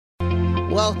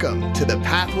Welcome to the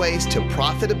Pathways to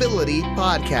Profitability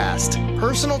podcast,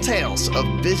 personal tales of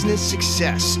business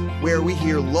success, where we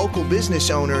hear local business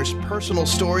owners' personal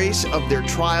stories of their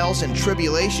trials and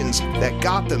tribulations that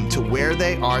got them to where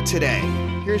they are today.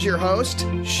 Here's your host,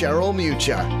 Cheryl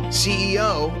Mucha,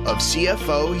 CEO of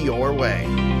CFO Your Way.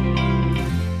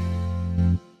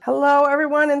 Hello,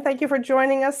 everyone, and thank you for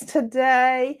joining us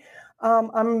today.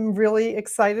 I'm really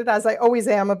excited, as I always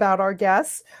am, about our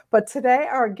guests. But today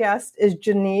our guest is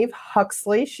Genevieve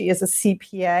Huxley. She is a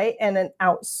CPA and an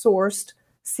outsourced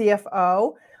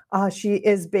CFO. She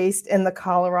is based in the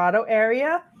Colorado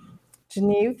area.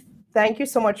 Genevieve, thank you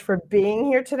so much for being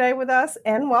here today with us,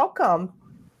 and welcome.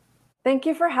 Thank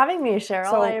you for having me,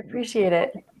 Cheryl. I appreciate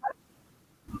it.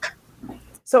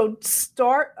 So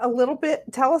start a little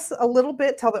bit, tell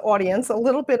the audience a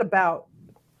little bit about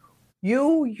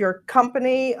you, your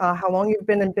company, how long you've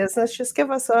been in business. Just give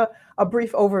us a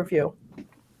brief overview.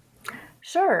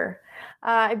 Sure.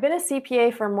 I've been a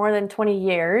CPA for more than 20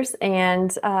 years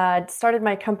and started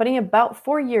my company about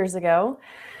 4 years ago.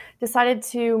 Decided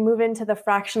to move into the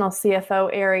fractional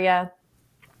CFO area.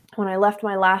 When I left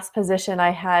my last position, I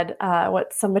had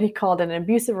what somebody called an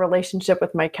abusive relationship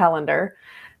with my calendar.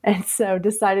 And so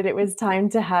decided it was time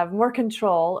to have more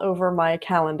control over my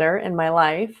calendar and my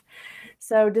life.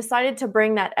 So decided to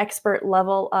bring that expert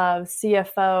level of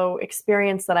CFO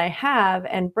experience that I have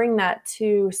and bring that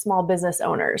to small business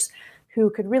owners who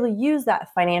could really use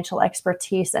that financial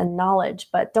expertise and knowledge,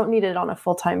 but don't need it on a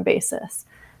full-time basis.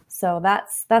 So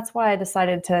that's why I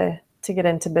decided to get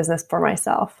into business for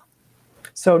myself.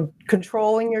 So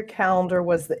controlling your calendar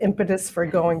was the impetus for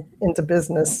going into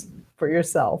business for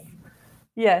yourself.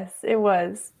 Yes, it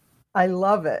was. I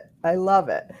love it.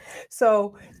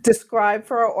 So describe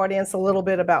for our audience a little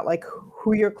bit about like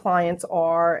who your clients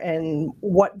are and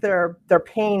what their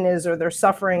pain is or their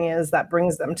suffering is that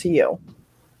brings them to you.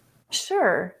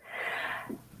 Sure.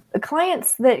 The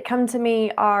clients that come to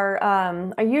me are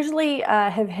I usually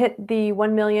have hit the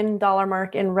 $1 million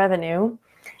mark in revenue,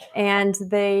 and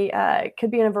they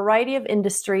could be in a variety of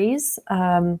industries.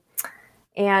 And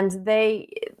they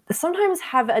sometimes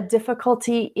have a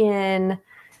difficulty in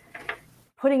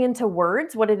putting into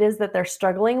words what it is that they're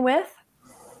struggling with.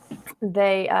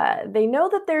 They know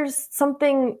that there's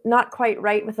something not quite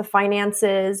right with the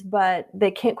finances, but they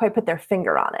can't quite put their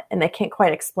finger on it, and they can't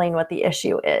quite explain what the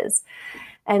issue is.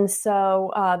 And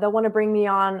so they'll want to bring me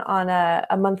on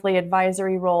a monthly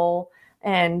advisory role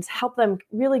and help them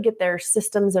really get their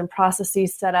systems and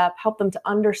processes set up, help them to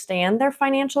understand their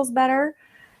financials better,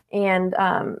 and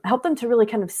help them to really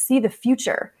kind of see the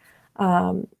future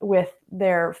with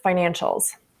their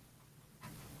financials.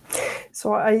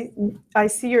 So I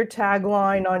see your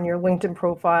tagline on your LinkedIn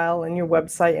profile and your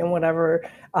website and whatever.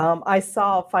 I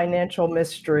saw financial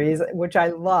mysteries, which I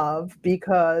love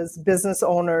because business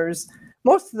owners,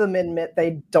 most of them admit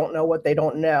they don't know what they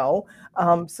don't know.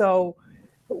 So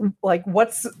like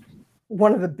what's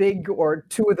one of the big or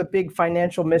two of the big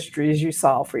financial mysteries you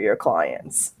solve for your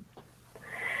clients?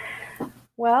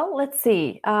 Well, let's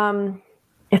see.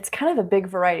 It's kind of a big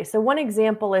variety. So one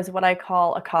example is what I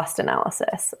call a cost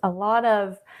analysis. A lot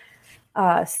of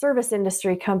service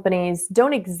industry companies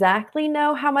don't exactly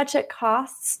know how much it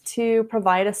costs to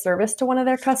provide a service to one of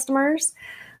their customers.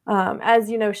 As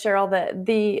you know, Cheryl,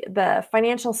 the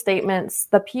financial statements,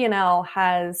 the P&L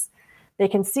they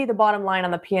can see the bottom line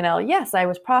on the P&L. Yes, I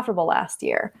was profitable last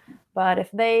year. But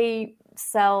if they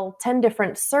sell 10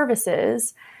 different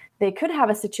services, they could have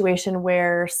a situation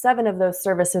where 7 of those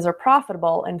services are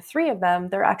profitable and 3 of them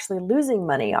they're actually losing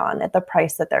money on at the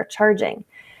price that they're charging.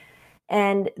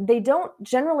 And they're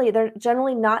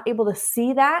generally not able to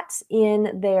see that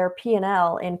in their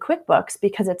P&L in QuickBooks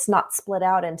because it's not split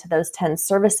out into those 10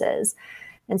 services.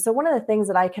 And so one of the things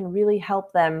that I can really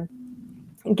help them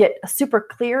get super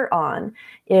clear on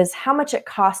is how much it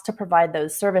costs to provide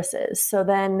those services. So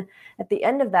then at the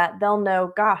end of that, they'll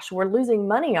know, gosh, we're losing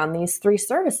money on these 3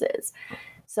 services.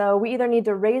 So we either need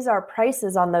to raise our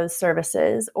prices on those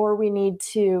services or we need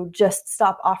to just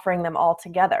stop offering them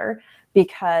altogether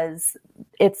because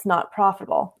it's not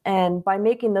profitable. And by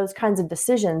making those kinds of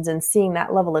decisions and seeing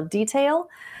that level of detail,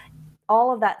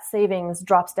 all of that savings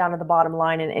drops down to the bottom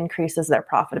line and increases their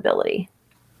profitability.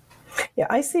 Yeah,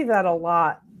 I see that a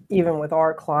lot, even with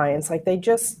our clients. Like they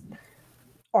just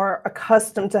are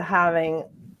accustomed to having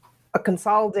a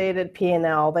consolidated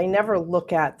P&L. They never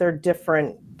look at their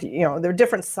different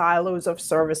silos of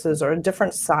services or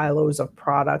different silos of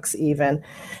products even.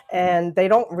 And they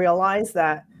don't realize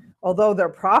that although they're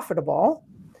profitable,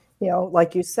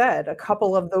 like you said, a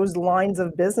couple of those lines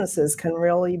of businesses can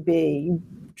really be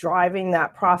driving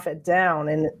that profit down.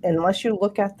 And unless you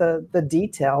look at the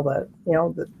detail,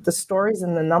 the stories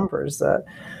and the numbers,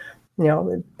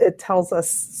 it tells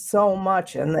us so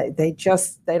much, and they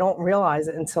don't realize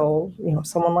it until,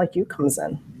 someone like you comes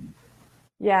in.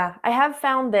 Yeah, I have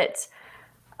found that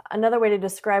another way to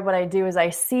describe what I do is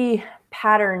I see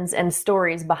patterns and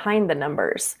stories behind the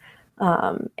numbers.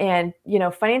 And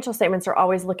financial statements are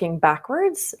always looking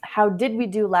backwards. How did we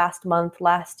do last month,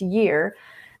 last year?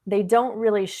 They don't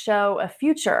really show a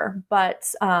future,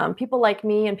 but people like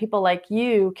me and people like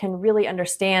you can really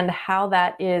understand how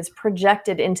that is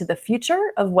projected into the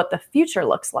future of what the future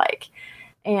looks like.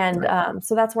 And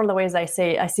so that's one of the ways I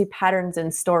see patterns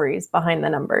and stories behind the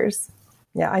numbers.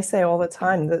 Yeah, I say all the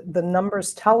time that the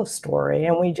numbers tell a story,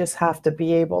 and we just have to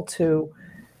be able to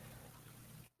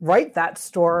write that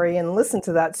story and listen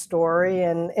to that story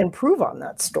and improve on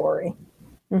that story.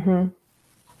 Mm-hmm.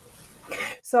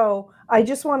 So I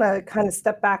just want to kind of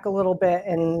step back a little bit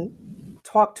and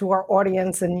talk to our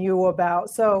audience and you about,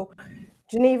 so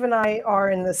Genevieve and I are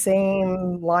in the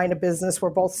same line of business.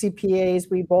 We're both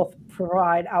CPAs. We both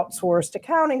provide outsourced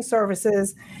accounting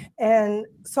services. And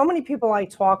so many people I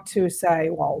talk to say,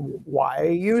 well, why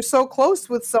are you so close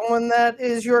with someone that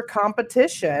is your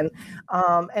competition?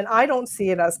 And I don't see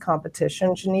it as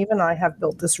competition. Genevieve and I have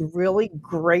built this really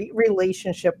great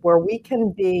relationship where we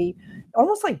can be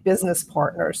almost like business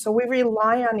partners. So we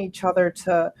rely on each other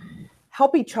to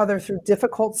help each other through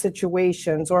difficult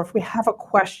situations, or if we have a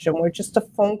question, we're just a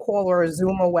phone call or a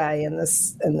Zoom away in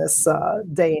this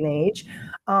day and age.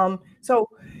 So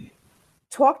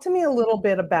talk to me a little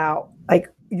bit about like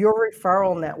your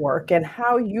referral network and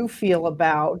how you feel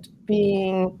about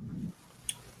being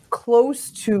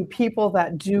close to people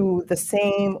that do the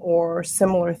same or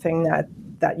similar thing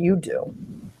that you do.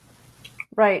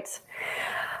 Right.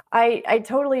 I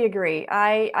totally agree.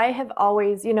 I have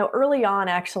always, early on,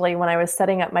 actually, when I was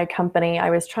setting up my company, I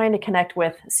was trying to connect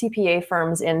with CPA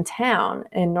firms in town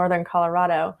in Northern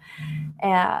Colorado,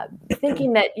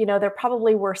 thinking that, there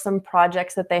probably were some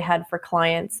projects that they had for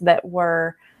clients that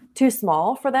were too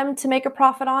small for them to make a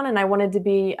profit on. And I wanted to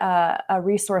be a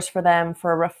resource for them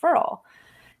for a referral.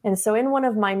 And so in one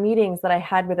of my meetings that I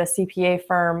had with a CPA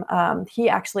firm, he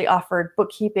actually offered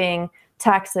bookkeeping,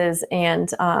 taxes, and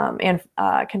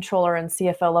controller and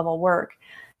CFO level work.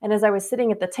 And as I was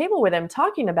sitting at the table with him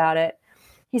talking about it,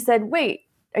 he said, "Wait,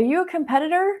 are you a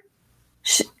competitor?"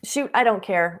 Shoot, I don't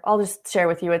care. I'll just share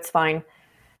with you. It's fine.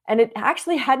 And it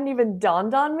actually hadn't even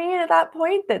dawned on me at that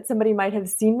point that somebody might have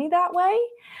seen me that way.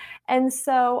 And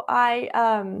so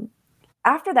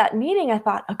after that meeting, I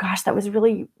thought, oh gosh, that was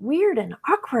really weird and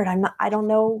awkward. I don't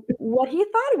know what he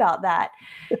thought about that.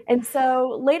 And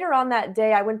so later on that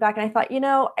day, I went back and I thought,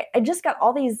 I just got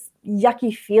all these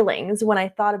yucky feelings when I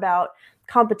thought about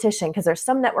competition, because there's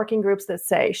some networking groups that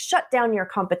say, shut down your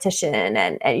competition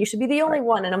and you should be the only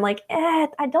one. And I'm like, I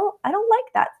don't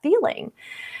like that feeling.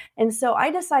 And so I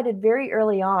decided very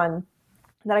early on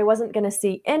that I wasn't going to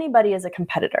see anybody as a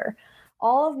competitor.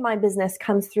 All of my business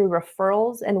comes through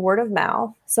referrals and word of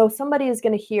mouth. So somebody is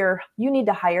going to hear, you need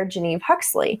to hire Genevieve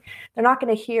Huxley. They're not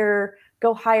going to hear,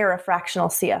 go hire a fractional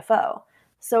CFO.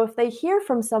 So if they hear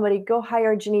from somebody, go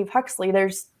hire Genevieve Huxley,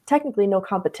 there's technically no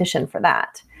competition for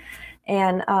that.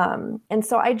 And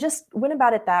so I just went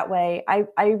about it that way.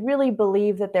 I really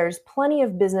believe that there's plenty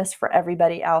of business for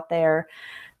everybody out there.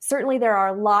 Certainly, there are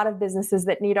a lot of businesses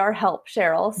that need our help,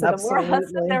 Cheryl. So Absolutely. The more of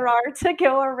us that there are to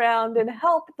go around and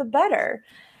help, the better.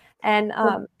 And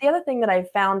the other thing that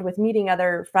I've found with meeting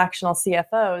other fractional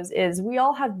CFOs is we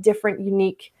all have different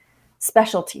unique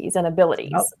specialties and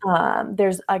abilities.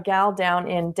 There's a gal down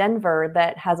in Denver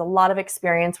that has a lot of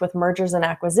experience with mergers and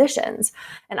acquisitions,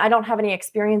 and I don't have any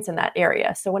experience in that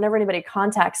area. So whenever anybody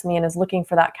contacts me and is looking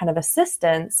for that kind of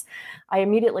assistance, I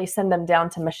immediately send them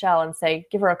down to Michelle and say,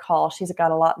 give her a call. She's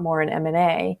got a lot more in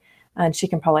M&A, and she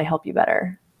can probably help you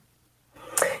better.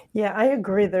 Yeah, I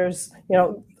agree. There's,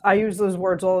 I use those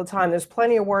words all the time. There's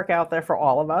plenty of work out there for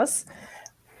all of us.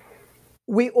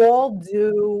 We all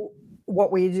do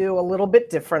what we do a little bit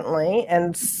differently,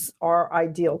 and our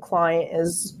ideal client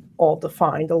is all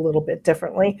defined a little bit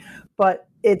differently. But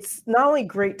it's not only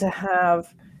great to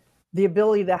have the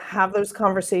ability to have those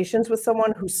conversations with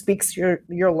someone who speaks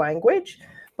your language,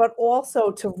 but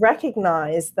also to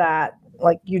recognize that,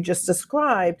 like you just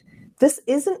described, this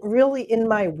isn't really in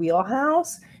my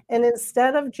wheelhouse. And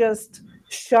instead of just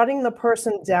shutting the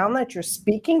person down that you're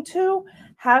speaking to,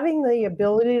 having the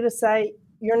ability to say,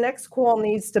 your next call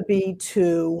needs to be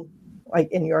to,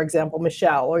 like in your example,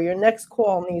 Michelle, or your next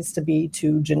call needs to be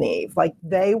to Genevieve. Like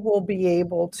this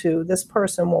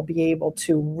person will be able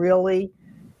to really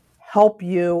help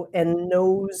you and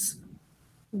knows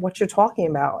what you're talking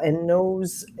about and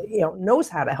knows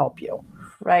how to help you.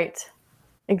 Right.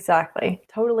 Exactly.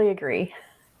 Totally agree.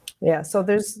 Yeah. So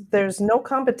there's no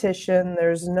competition.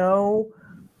 There's no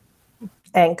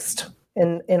angst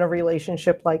in a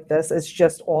relationship like this. It's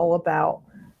just all about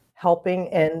helping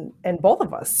and both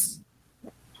of us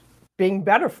being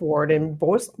better for it, and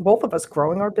both of us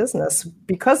growing our business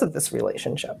because of this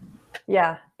relationship.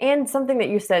 Yeah. And something that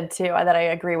you said too, that I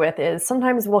agree with, is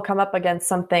sometimes we'll come up against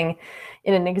something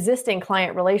in an existing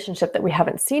client relationship that we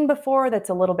haven't seen before that's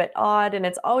a little bit odd. And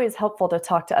it's always helpful to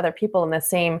talk to other people in the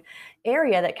same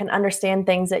area that can understand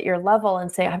things at your level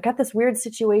and say, I've got this weird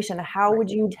situation. How would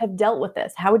you have dealt with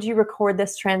this? How would you record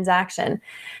this transaction?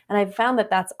 And I've found that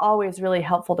that's always really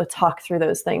helpful to talk through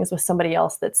those things with somebody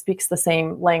else that speaks the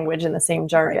same language and the same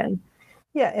jargon. Right.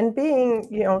 Yeah. And being,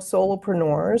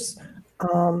 solopreneurs,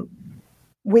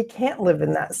 we can't live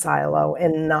in that silo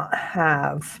and not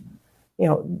have,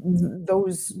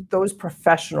 those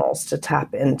professionals to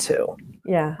tap into.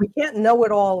 Yeah. We can't know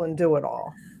it all and do it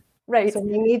all. Right. So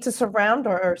we need to surround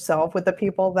ourselves with the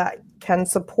people that can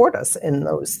support us in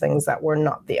those things that we're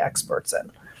not the experts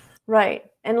in. Right.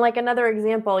 And like another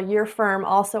example, your firm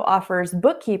also offers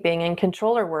bookkeeping and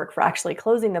controller work for actually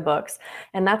closing the books.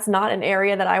 And that's not an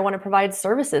area that I want to provide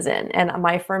services in, and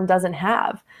my firm doesn't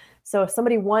have. So if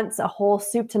somebody wants a whole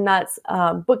soup to nuts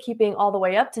bookkeeping all the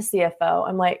way up to CFO,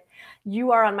 I'm like,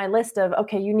 you are on my list of,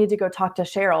 okay, you need to go talk to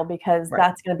Cheryl, because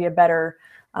that's going to be a better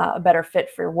fit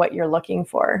for what you're looking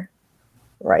for.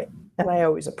 Right. And I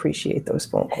always appreciate those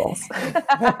phone calls.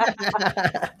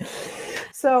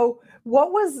 So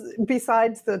what was,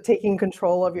 besides the taking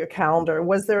control of your calendar,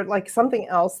 was there like something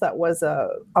else that was a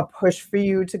push for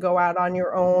you to go out on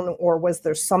your own? Or was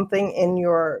there something in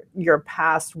your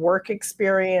past work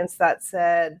experience that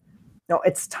said, no,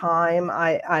 it's time.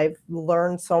 I've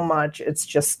learned so much. It's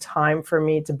just time for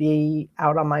me to be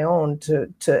out on my own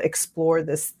to explore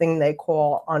this thing they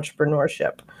call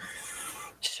entrepreneurship?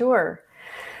 Sure.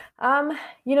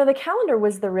 The calendar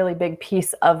was the really big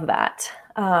piece of that.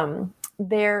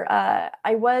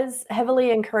 I was heavily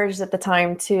encouraged at the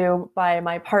time by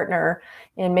my partner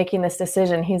in making this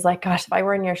decision. He's like, gosh, if I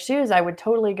were in your shoes, I would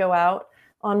totally go out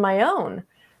on my own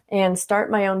and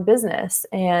start my own business.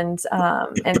 And so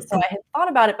I had thought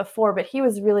about it before, but he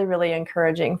was really, really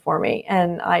encouraging for me.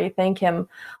 And I thank him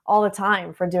all the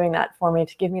time for doing that for me,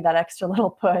 to give me that extra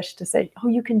little push to say, oh,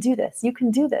 you can do this. You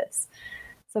can do this.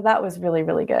 So that was really,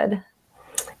 really good.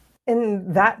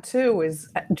 And that too is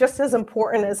just as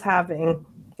important as having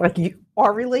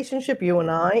our relationship, you and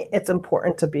I. It's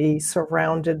important to be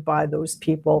surrounded by those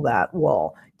people that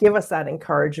will give us that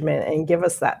encouragement and give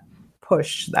us that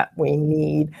push that we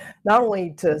need, not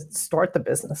only to start the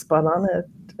business, but on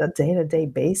a day-to-day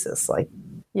basis. Like,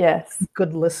 yes,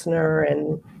 good listener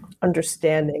and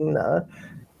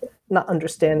not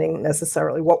understanding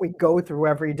necessarily what we go through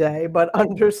every day, but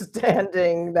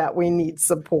understanding that we need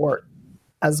support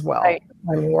as well. Right.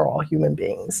 I mean, we're all human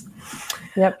beings.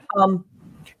 Yep.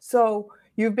 So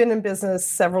you've been in business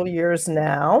several years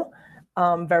now,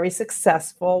 very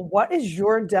successful. What is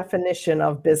your definition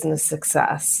of business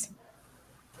success?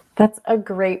 That's a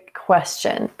great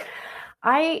question.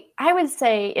 I would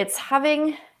say it's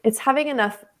having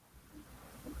enough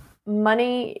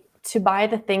money to buy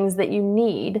the things that you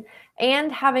need,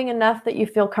 and having enough that you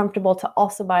feel comfortable to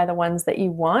also buy the ones that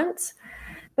you want.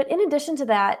 But in addition to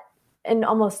that, and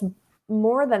almost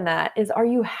more than that, is, are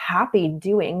you happy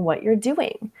doing what you're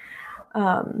doing?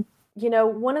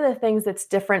 One of the things that's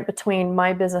different between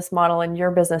my business model and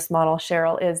your business model,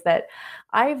 Cheryl, is that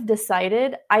I've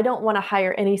decided I don't want to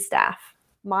hire any staff.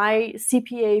 My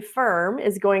CPA firm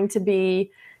is going to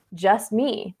be just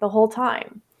me the whole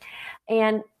time.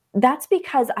 And that's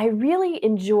because I really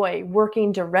enjoy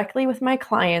working directly with my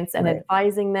clients and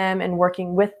advising them and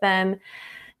working with them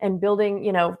and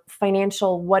building,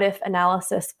 financial what if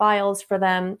analysis files for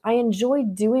them. I enjoy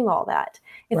doing all that.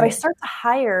 If I start to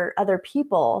hire other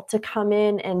people to come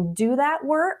in and do that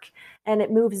work, and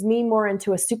it moves me more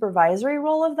into a supervisory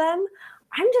role of them,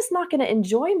 I'm just not going to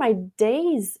enjoy my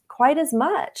days quite as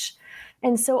much.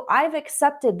 And so I've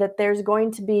accepted that there's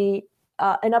going to be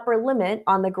an upper limit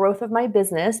on the growth of my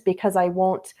business, because I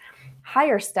won't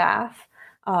hire staff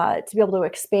to be able to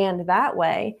expand that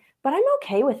way. But I'm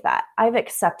okay with that. I've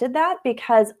accepted that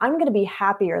because I'm going to be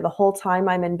happier the whole time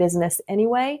I'm in business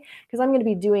anyway, because I'm going to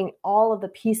be doing all of the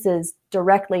pieces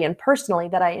directly and personally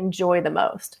that I enjoy the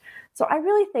most. So I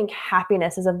really think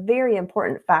happiness is a very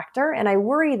important factor. And I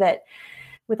worry that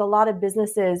with a lot of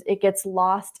businesses, it gets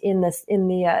lost in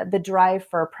the drive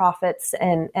for profits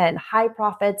and high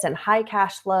profits and high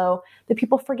cash flow, that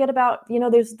people forget about,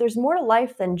 there's more to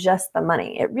life than just the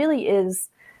money. It really is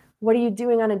What are you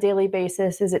doing on a daily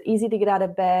basis? Is it easy to get out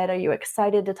of bed? Are you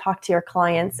excited to talk to your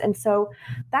clients? And so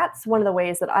that's one of the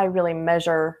ways that I really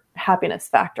measure happiness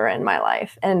factor in my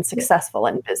life and successful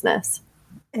in business.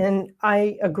 And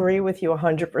I agree with you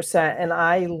 100%. And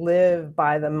I live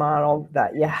by the model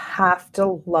that you have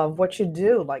to love what you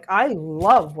do. Like, I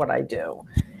love what I do.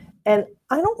 And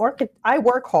I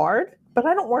work hard, but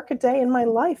I don't work a day in my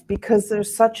life because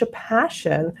there's such a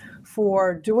passion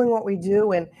for doing what we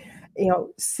do. And,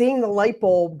 seeing the light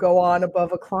bulb go on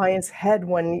above a client's head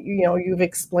when, you've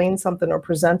explained something or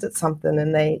presented something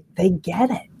and they get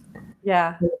it.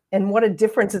 Yeah. And what a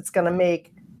difference it's going to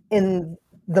make in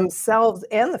themselves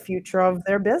and the future of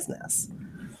their business.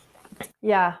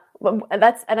 Yeah.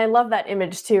 And I love that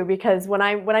image too, because when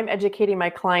I'm educating my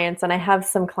clients, and I have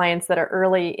some clients that are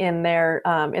early in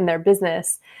their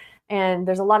business, and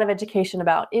there's a lot of education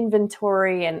about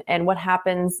inventory and what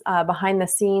happens behind the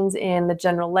scenes in the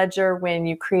general ledger when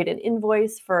you create an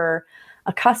invoice for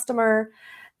a customer.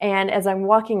 And as I'm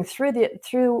walking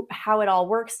through how it all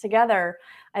works together,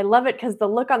 I love it because the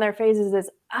look on their faces is,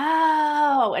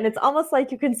 oh, and it's almost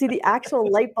like you can see the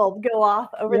actual light bulb go off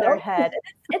over their head.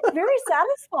 It's very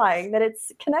satisfying that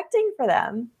it's connecting for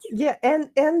them. Yeah, and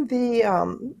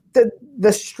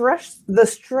the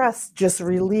stress just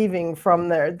relieving from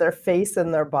their face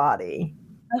and their body.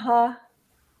 Uh-huh.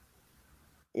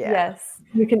 Yeah. Yes.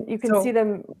 You can see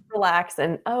them relax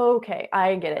and, oh, okay,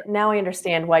 I get it. Now I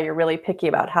understand why you're really picky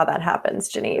about how that happens,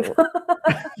 Genevieve.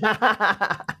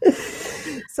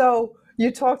 So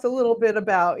you talked a little bit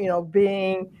about,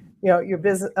 being,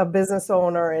 a business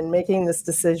owner and making this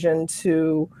decision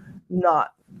to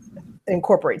not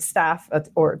incorporate staff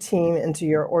or a team into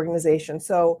your organization.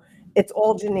 So it's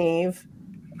all Genevieve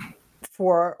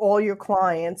for all your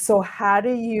clients. So how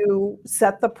do you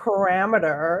set the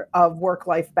parameter of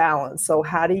work-life balance? So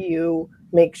how do you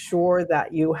make sure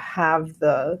that you have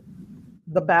the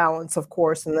balance, of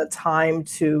course, and the time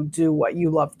to do what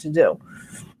you love to do?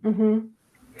 Mm-hmm.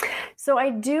 So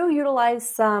I do utilize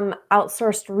some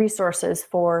outsourced resources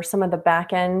for some of the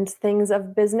back end things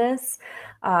of business.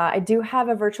 I do have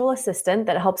a virtual assistant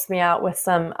that helps me out with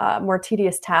some more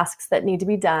tedious tasks that need to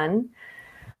be done.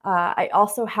 I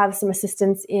also have some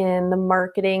assistants in the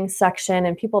marketing section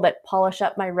and people that polish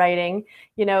up my writing.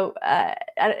 I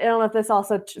don't know if this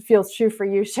also feels true for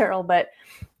you, Cheryl, but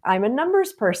I'm a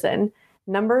numbers person.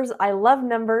 I love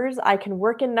numbers. I can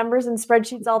work in numbers and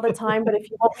spreadsheets all the time, but if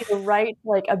you want me to write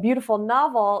like a beautiful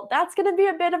novel, that's going to be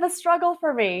a bit of a struggle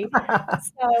for me.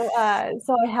 So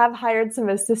I have hired some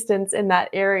assistants in that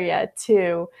area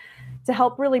too, to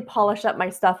help really polish up my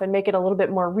stuff and make it a little bit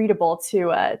more readable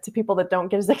to people that don't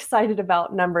get as excited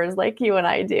about numbers like you and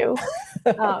I do.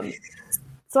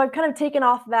 So I've kind of taken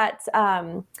off that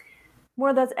more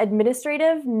of those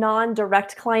administrative,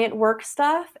 non-direct client work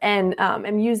stuff, and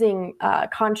I'm using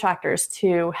contractors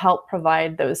to help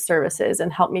provide those services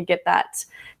and help me get that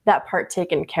part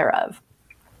taken care of.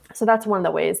 So that's one of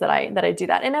the ways that I do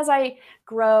that. And as I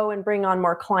grow and bring on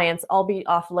more clients, I'll be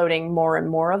offloading more and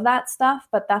more of that stuff,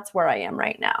 but that's where I am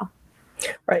right now.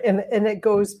 Right. And it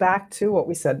goes back to what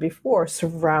we said before,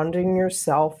 surrounding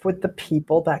yourself with the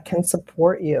people that can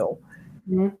support you.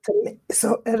 Mm-hmm.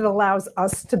 So it allows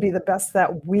us to be the best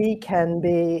that we can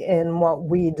be in what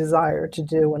we desire to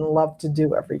do and love to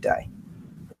do every day.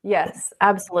 Yes,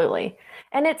 absolutely.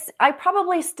 And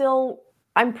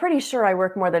I'm pretty sure I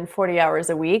work more than 40 hours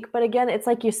a week. But again, it's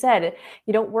like you said,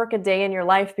 you don't work a day in your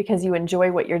life because you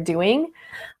enjoy what you're doing.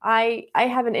 I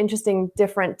have an interesting,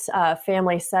 different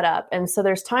family setup. And so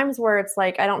there's times where it's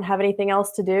like, I don't have anything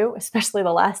else to do, especially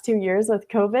the last 2 years with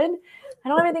COVID. I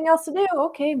don't have anything else to do.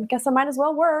 Okay, I guess I might as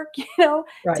well work,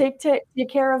 right. Take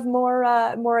care of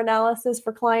more analysis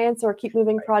for clients or keep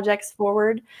moving projects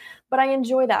forward. But I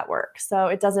enjoy that work. So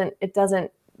it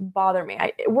doesn't bother me.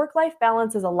 Work-life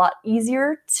balance is a lot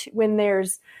easier when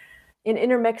there's an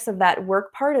intermix of that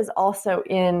work part is also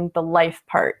in the life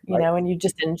part, and you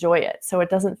just enjoy it. So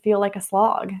it doesn't feel like a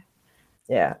slog.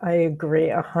 Yeah, I agree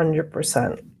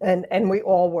 100%. And we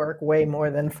all work way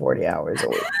more than 40 hours a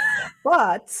week.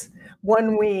 But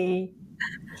when we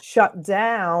shut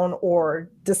down or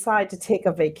decide to take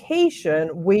a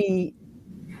vacation, we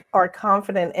are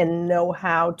confident and know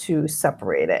how to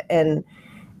separate it and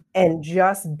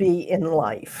just be in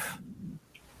life.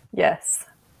 Yes.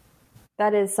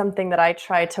 That is something that I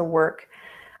try to work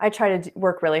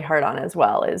really hard on as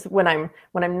well, is when I'm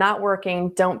not working,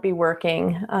 don't be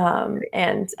working.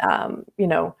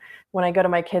 When I go to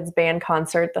my kids' band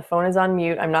concert, the phone is on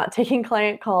mute. I'm not taking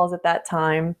client calls at that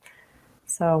time.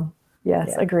 So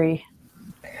yes, agree.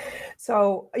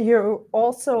 So you're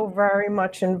also very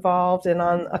much involved and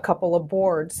on a couple of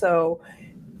boards. So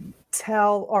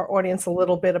tell our audience a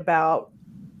little bit about,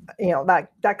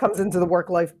 that comes into the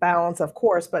work-life balance, of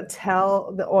course, but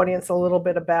tell the audience a little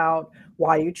bit about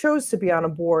why you chose to be on a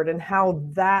board and how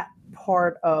that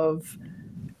part of,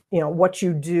 what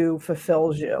you do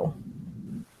fulfills you.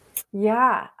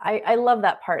 Yeah, I love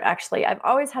that part, actually. I've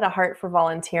always had a heart for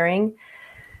volunteering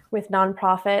with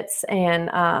nonprofits, and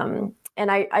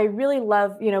I really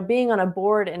love, being on a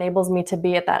board enables me to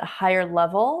be at that higher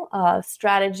level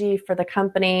strategy for the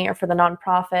company or for the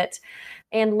nonprofit,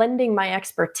 and lending my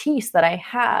expertise that I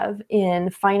have in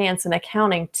finance and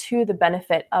accounting to the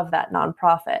benefit of that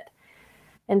nonprofit.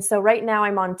 And so right now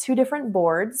I'm on 2 different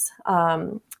boards,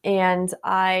 and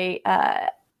I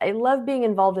love being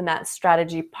involved in that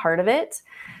strategy part of it.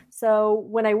 So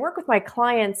when I work with my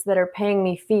clients that are paying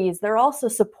me fees, they're also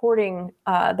supporting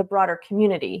the broader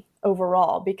community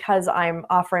overall, because I'm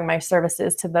offering my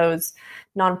services to those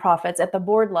nonprofits at the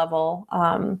board level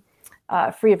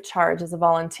free of charge as a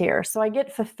volunteer. So I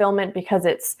get fulfillment because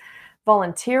it's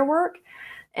volunteer work,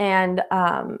 and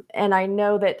I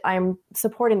know that I'm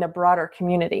supporting the broader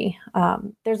community.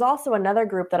 There's also another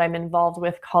group that I'm involved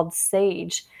with called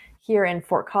SAGE here in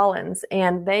Fort Collins,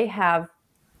 and they have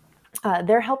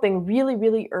they're helping really,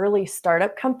 really early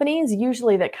startup companies,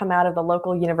 usually that come out of the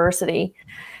local university.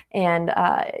 And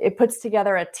it puts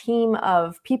together a team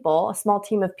of people, a small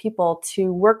team of people,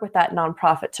 to work with that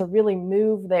nonprofit to really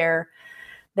move their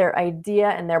idea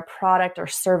and their product or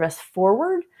service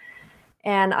forward.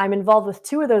 And I'm involved with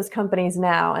 2 of those companies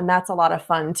now, and that's a lot of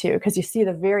fun too, because you see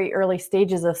the very early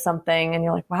stages of something and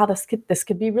you're like, wow, this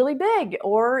could be really big,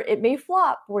 or it may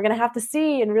flop. We're going to have to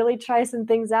see and really try some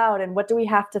things out. And what do we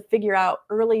have to figure out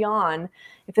early on?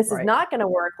 If this is not going to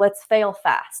work, let's fail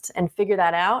fast and figure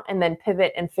that out, and then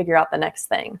pivot and figure out the next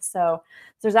thing. So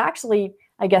there's actually,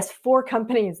 I guess, 4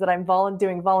 companies that I'm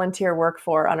doing volunteer work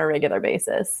for on a regular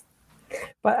basis.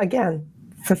 But again,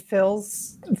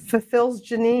 fulfills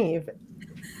Genevieve.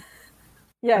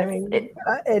 Yeah, I mean,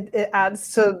 it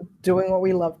adds to doing what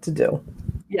we love to do.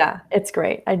 Yeah, it's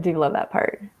great. I do love that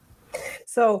part.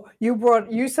 So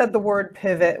you said the word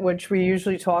pivot, which we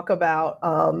usually talk about,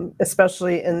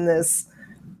 especially in this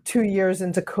 2 years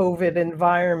into COVID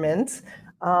environment.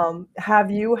 Have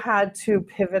you had to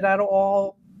pivot at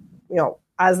all,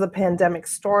 as the pandemic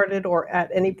started, or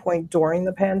at any point during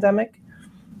the pandemic?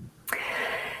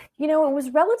 It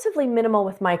was relatively minimal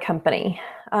with my company.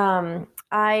 When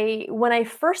I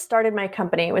first started my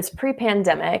company, it was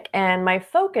pre-pandemic, and my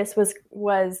focus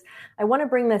was I want to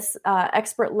bring this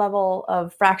expert level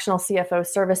of fractional CFO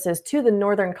services to the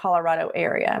northern Colorado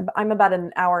area. I'm about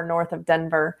an hour north of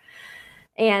Denver,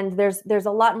 and there's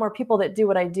a lot more people that do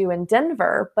what I do in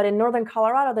Denver, but in northern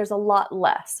Colorado there's a lot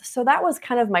less. So that was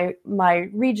kind of my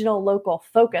regional local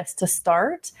focus to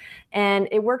start, and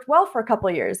it worked well for a couple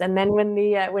of years. And then when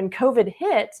COVID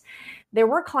hit, there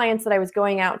were clients that I was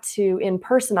going out to in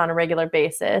person on a regular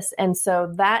basis. And so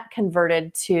that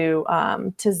converted to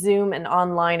Zoom and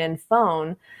online and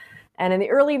phone. And in the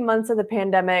early months of the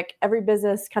pandemic, every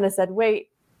business kind of said, wait,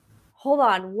 hold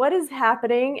on, what is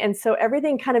happening? And so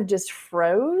everything kind of just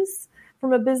froze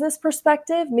from a business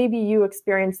perspective. Maybe you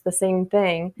experienced the same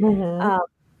thing. Mm-hmm.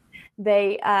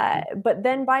 But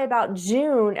then by about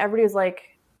June, everybody was like,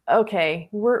 okay,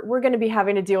 we're going to be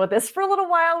having to deal with this for a little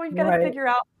while. We've got to figure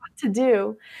out what to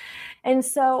do. And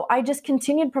so I just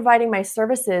continued providing my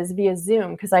services via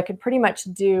Zoom, because I could pretty much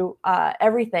do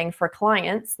everything for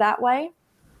clients that way.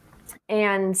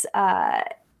 And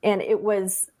it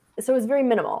was very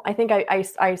minimal. I think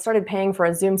I started paying for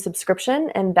a Zoom subscription,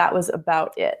 and that was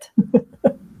about it.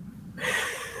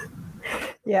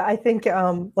 Yeah, I think,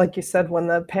 like you said, when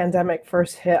the pandemic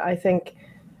first hit, I think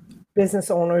business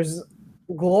owners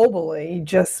globally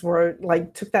just were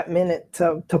like, took that minute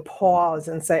to pause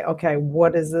and say, okay,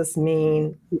 what does this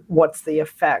mean? What's the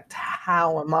effect?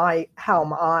 How am I,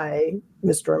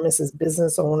 Mr. and Mrs.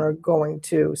 Business Owner, going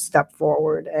to step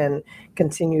forward and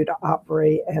continue to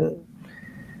operate? And,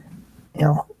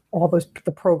 all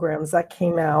the programs that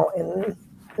came out, and,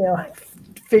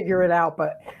 figure it out.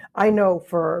 But I know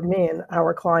for me and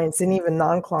our clients, and even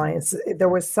non-clients, there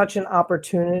was such an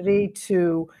opportunity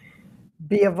to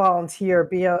be a volunteer,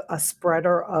 be a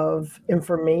spreader of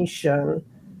information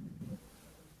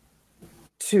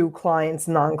to clients,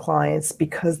 non-clients,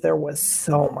 because there was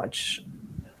so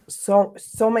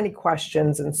many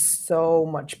questions and so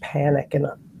much panic and,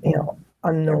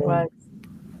 unknown.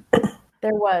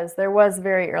 There was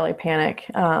very early panic,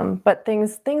 but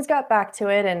things got back to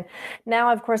it. And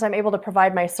now, of course, I'm able to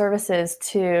provide my services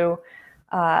to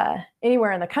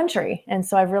anywhere in the country. And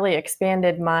so I've really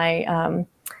expanded my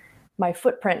my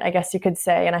footprint, I guess you could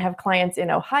say. And I have clients in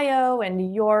Ohio and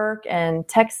New York and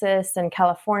Texas and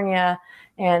California,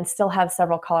 and still have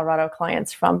several Colorado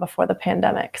clients from before the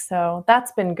pandemic. So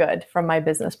that's been good from my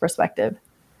business perspective.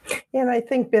 And I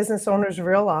think business owners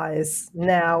realize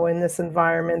now in this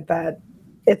environment that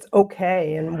it's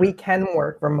okay and we can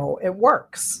work remote. It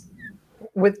works.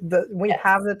 We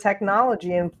have the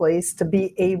technology in place to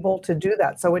be able to do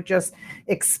that. So it just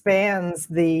expands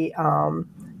the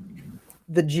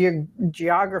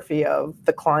geography of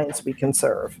the clients we can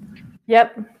serve.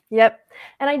 Yep.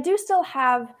 And I do still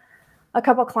have a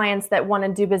couple clients that want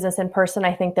to do business in person.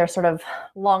 I think they're sort of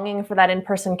longing for that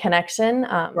in-person connection.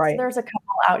 Right. So there's a couple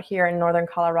out here in Northern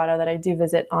Colorado that I do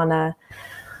visit on a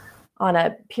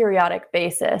periodic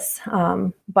basis.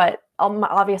 But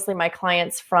obviously my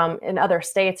clients in other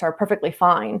states are perfectly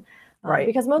fine. Right.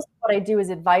 Because most of what I do is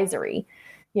advisory,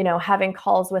 having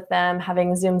calls with them,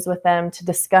 having Zooms with them to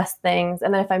discuss things.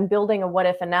 And then if I'm building a what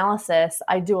if analysis,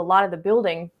 I do a lot of the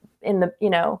building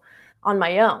on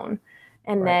my own.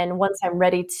 And then once I'm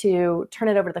ready to turn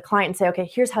it over to the client and say, okay,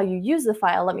 here's how you use the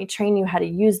file. Let me train you how to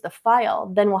use the file.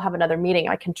 Then we'll have another meeting.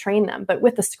 I can train them. But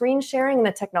with the screen sharing and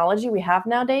the technology we have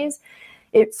nowadays,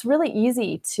 it's really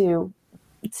easy to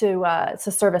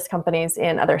service companies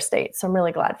in other states. So I'm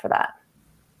really glad for that.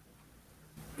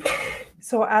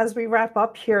 So as we wrap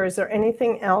up here, is there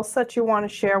anything else that you want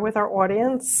to share with our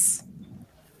audience?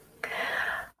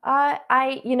 I'd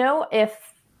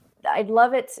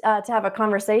love it to have a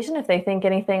conversation if they think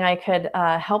anything I could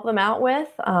help them out with.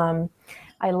 I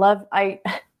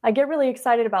get really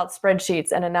excited about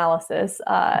spreadsheets and analysis.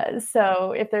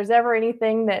 So if there's ever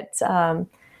anything that's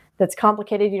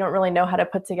complicated, you don't really know how to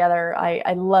put together,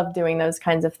 I love doing those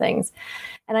kinds of things.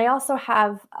 And I also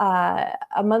have a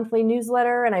monthly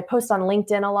newsletter, and I post on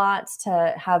LinkedIn a lot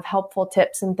to have helpful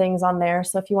tips and things on there.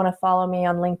 So if you want to follow me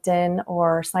on LinkedIn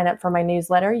or sign up for my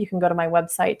newsletter, you can go to my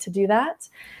website to do that.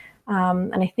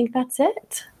 And I think that's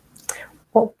it.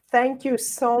 Well, thank you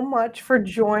so much for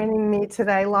joining me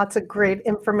today. Lots of great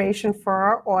information for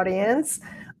our audience.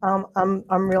 I'm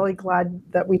really glad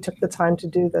that we took the time to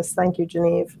do this. Thank you,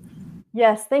 Genevieve.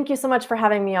 Yes, thank you so much for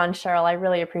having me on, Cheryl. I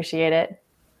really appreciate it.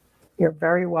 You're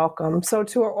very welcome. So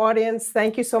to our audience,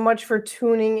 thank you so much for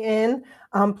tuning in.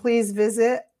 Please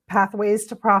visit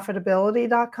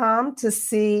pathwaystoprofitability.com to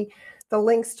see the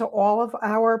links to all of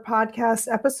our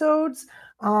podcast episodes.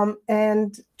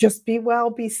 And just be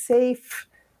well, be safe,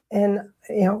 and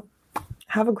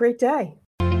have a great day.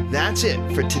 That's it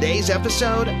for today's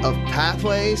episode of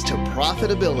Pathways to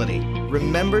Profitability.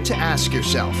 Remember to ask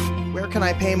yourself, where can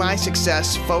I pay my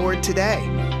success forward today?